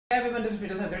Hey everyone, this is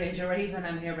CindeRulla and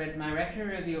I'm here with my reaction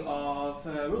review of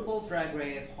RuPaul's Drag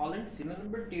Race Holland, season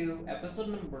number 2, episode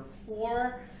number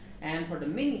 4. And for the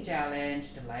mini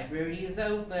challenge, the library is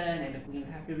open and the queens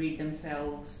have to read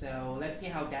themselves, so let's see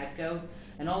how that goes.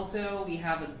 And also, we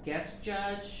have a guest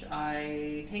judge.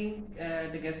 I think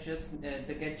the guest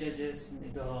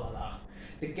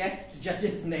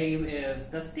judge's name is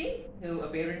Dusty, who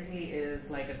apparently is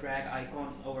like a drag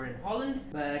icon over in Holland.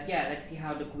 But yeah, let's see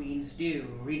how the queens do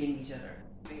reading each other.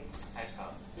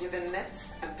 Je bent net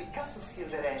een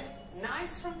Picasso-schilderij.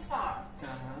 Nice from far,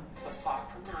 but far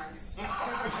from nice.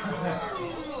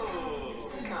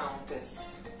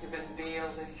 Countess, je bent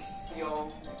beeldig,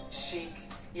 jong, chic.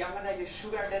 Jammer dat je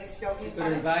sugar daddy's jou geen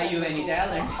Couldn't buy you any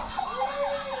talent.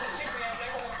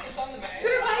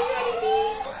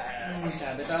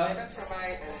 Je bent voor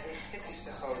mij een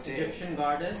Egyptische godin. Egyptian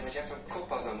goddess. Want je hebt een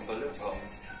kop als een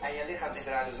bloedhond. En je lichaam zit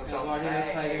eruit dus op dan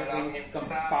vrij lang in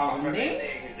staat van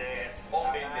verbinding zit.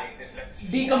 Opbinding, dus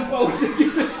lekker decomposing.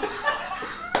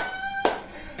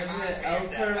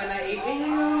 Ulcer when I eat.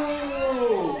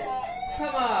 Ew!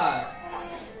 Come on!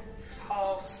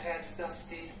 Hoofdhead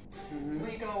Dusty.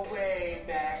 We go way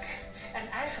back. En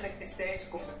eigenlijk is deze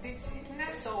competitie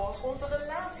net zoals onze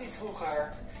relatie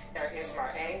vroeger. Er is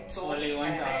maar één top en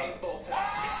één bottom.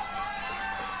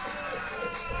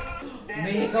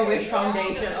 Make-A-Wish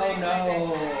Foundation, oh no.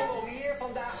 Om hier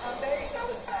vandaag aanwezig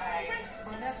te zijn.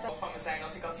 Opvangen zijn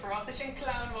als ik had verwacht dat je een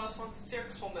clown was, want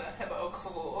circushonden hebben ook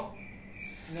gehoor.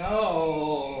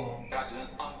 No. Dat is een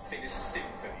unfinished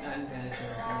symphony. Unfinished.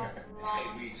 Het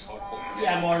geeft me iets gewoon op.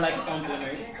 Yeah, more like a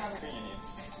compliment. Doe je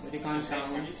niet. But you can't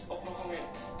count. Op nog een win.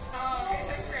 Geen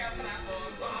seks voor jou vanavond.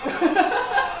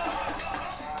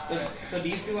 So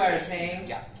these two are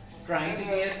saying, trying to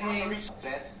be a thing.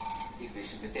 Fred, ik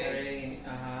wist het meteen.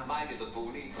 My little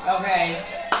pony. Okay.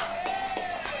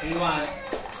 You won.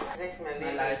 Zeg, mijn My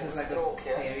leven life is is een like a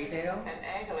sprookje. fairy tale. En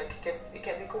eigenlijk, ik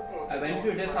heb die kop moeten I went doen.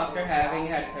 through this after having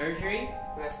had surgery.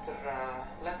 Werd er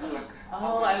letterlijk...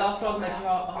 Oh, I lost all my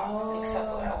job. Ik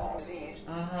zat er wel Oh. om plezier.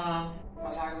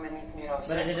 Maar zagen me niet meer als...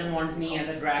 But I didn't want me as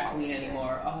a drag queen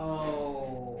anymore.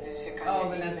 Oh. Dus je kan je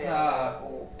niet Vanessa.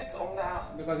 hoe het omgaan.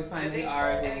 Because you finally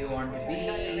are who you want to Dat je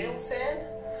be. wilt zijn.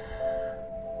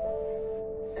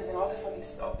 Er zijn altijd van die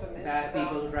stoute Bad mensen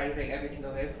people who try to take everything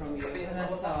away from you. proberen alles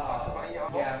Vanessa. afpakken van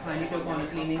jou. Yeah, I finally took on a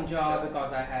cleaning job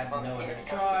because I had no other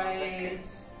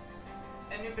choice.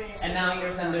 And now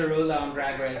you're CindeRulla on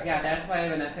Drag Race. Yeah, that's why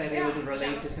when I said able to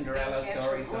relate to Cinderella's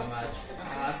story so much.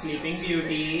 Sleeping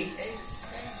Beauty.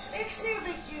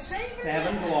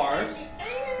 7 dwarfs.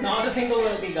 Not a single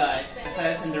will be good. I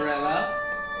said Cinderella.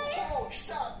 Oh,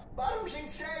 stop. Waarom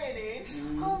zingt zij ineens?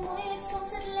 Hoe moeilijk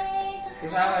soms het leven This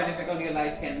is how difficult your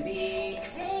life can be. Ik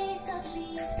weet dat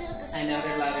liefde bestaat. I know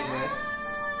they love it with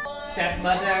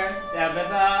Stepmother,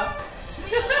 Tabitha.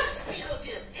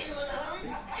 Spiegeltje in mijn hand.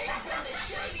 Ik ben de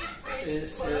shadiest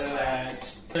bitch.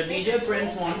 The DJ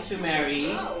Prince wants to marry.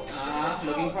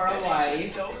 Looking for a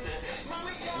wife.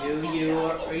 You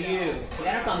or you.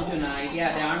 They're come tonight.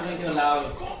 Yeah, they aren't going to allow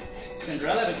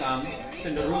Cinderella to come.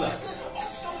 CindeRulla.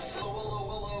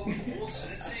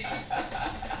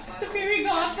 The fairy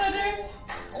godmother.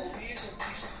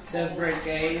 Desperate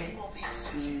gay.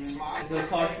 This will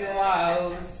sort you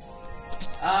out.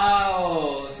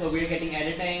 Oh, so we're getting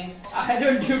editing. I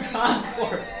don't do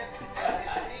transport.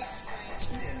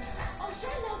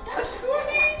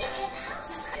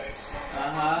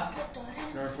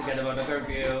 Don't forget about the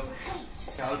curfew.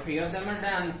 All 3 of them are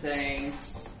dancing.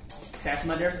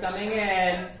 Stepmother's coming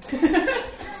in.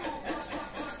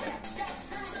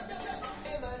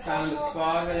 Found a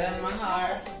spot within my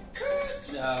heart.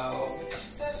 No.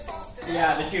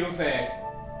 Yeah, the shoe fit.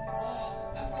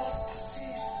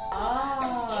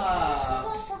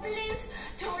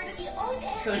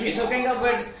 So she's hooking up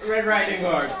with Red Riding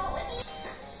Hood.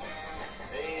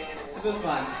 This is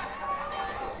fun.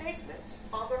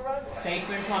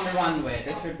 Statements on the runway.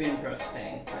 This should be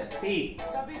interesting. Let's see.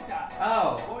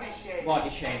 Oh, body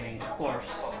shaming, of course.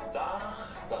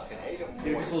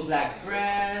 Beautiful black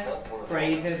dress.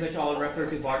 Phrases which all refer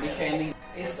to body shaming.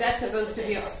 Is that supposed to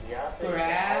be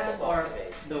crab or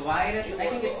the whitest? I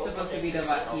think it's supposed to be the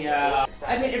white. Yeah.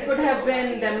 I mean, it could have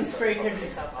been demonstrated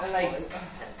like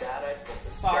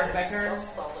far better.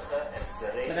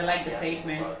 But I like the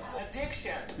statement.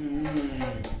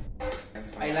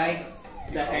 I like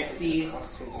the head piece,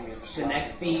 the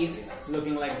neck piece,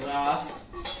 looking like glass.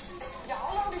 Ja,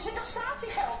 hallo, er zit toch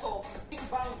statiegeld op?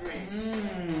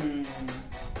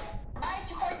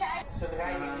 Meidje, gooi je uit. Zodra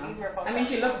je niet meer van... I mean,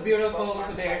 she looks beautiful,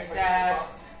 so there's that.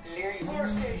 Leer je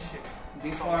Deforestation.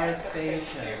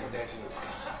 Deforestation.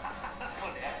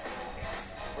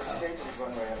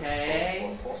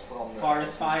 Okay.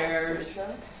 Forest fires.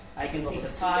 I can see the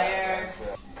fire.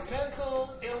 Mental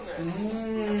illness.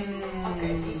 Oké,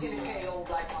 die zin in keel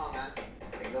blijft hangen.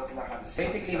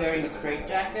 Basically wearing a straight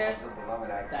jacket.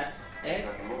 That's it?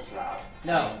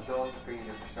 No.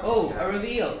 Oh, a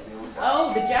reveal.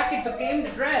 Oh, the jacket became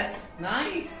the dress.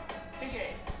 Nice.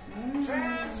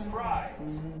 Trans Pride.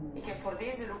 Ik heb voor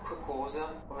deze look gekozen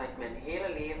omdat ik mijn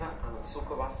hele leven aan het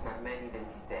zoeken was naar mijn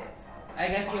identiteit. I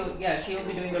guess she'll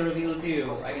be doing the reveal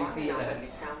too. I can feel it.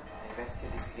 Lichaam, hij werd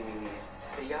gediscrimineerd.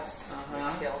 De jas,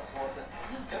 scheldwoorden,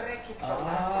 trek ik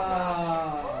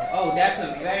vandaag Oh, that's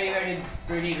a very, very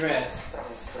pretty dress.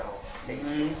 Transvrouw.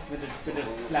 With the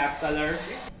black color.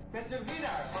 Met de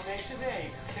winnaar van deze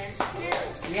week.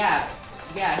 Gefeliciteerd.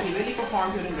 Yeah, he really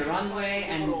performed during the runway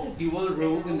and dual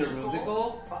roles in the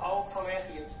Rusical. Maar ook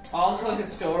vanwege je... Also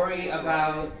his story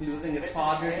about losing his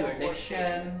father to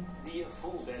addiction. Die je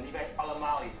voelde en die wij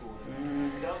allemaal niet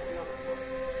voelden.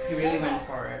 He really went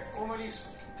for it. Voor maar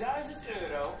liefst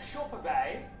 €1000 shoppen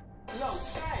bij Lood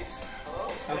 5.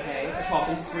 Okay, a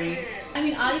shopping spree. I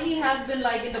mean, Ivy has been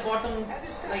like in the bottom,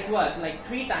 like what, like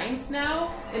 3 times now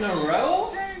in a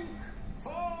row?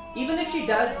 Even if she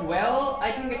does well,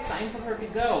 I think it's time for her to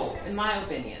go, in my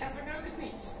opinion.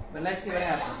 But let's see what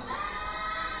happens.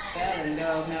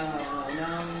 No.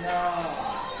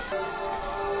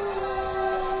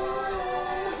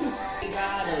 You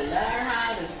gotta learn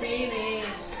how to see me.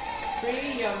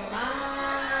 Free your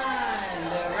mind.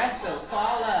 The rest will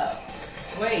follow.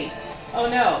 Wait. Oh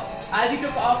no. Ivy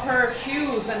took off her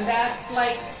shoes and that's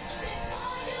like...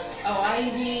 Oh,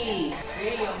 Ivy.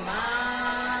 Free your mind.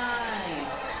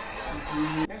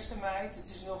 Beste meid, het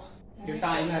is nog... Your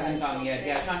time hasn't come yet.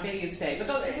 Yeah, Chantilly stay.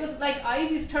 Because it was like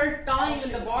Ivy's third time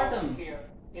in the bottom.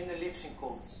 In de lipsync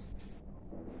komt.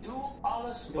 Doe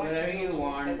alles Do whatever you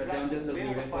want, but don't just look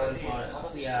beautiful.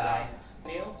 Yeah.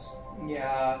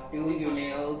 Yeah, you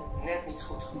nailed. Net niet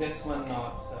goed. This one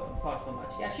not so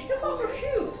much. Yeah, she took off her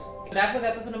shoes. That was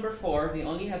episode number 4. We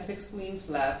only have 6 queens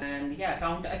left, and yeah,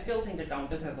 I still think that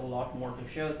Countess has a lot more to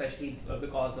show, especially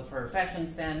because of her fashion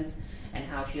sense and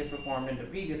how she has performed in the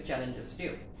previous challenges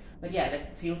too. But yeah,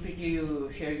 feel free to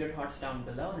share your thoughts down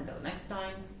below. Until next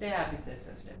time, stay happy, stay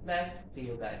blessed. See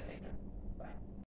you guys later.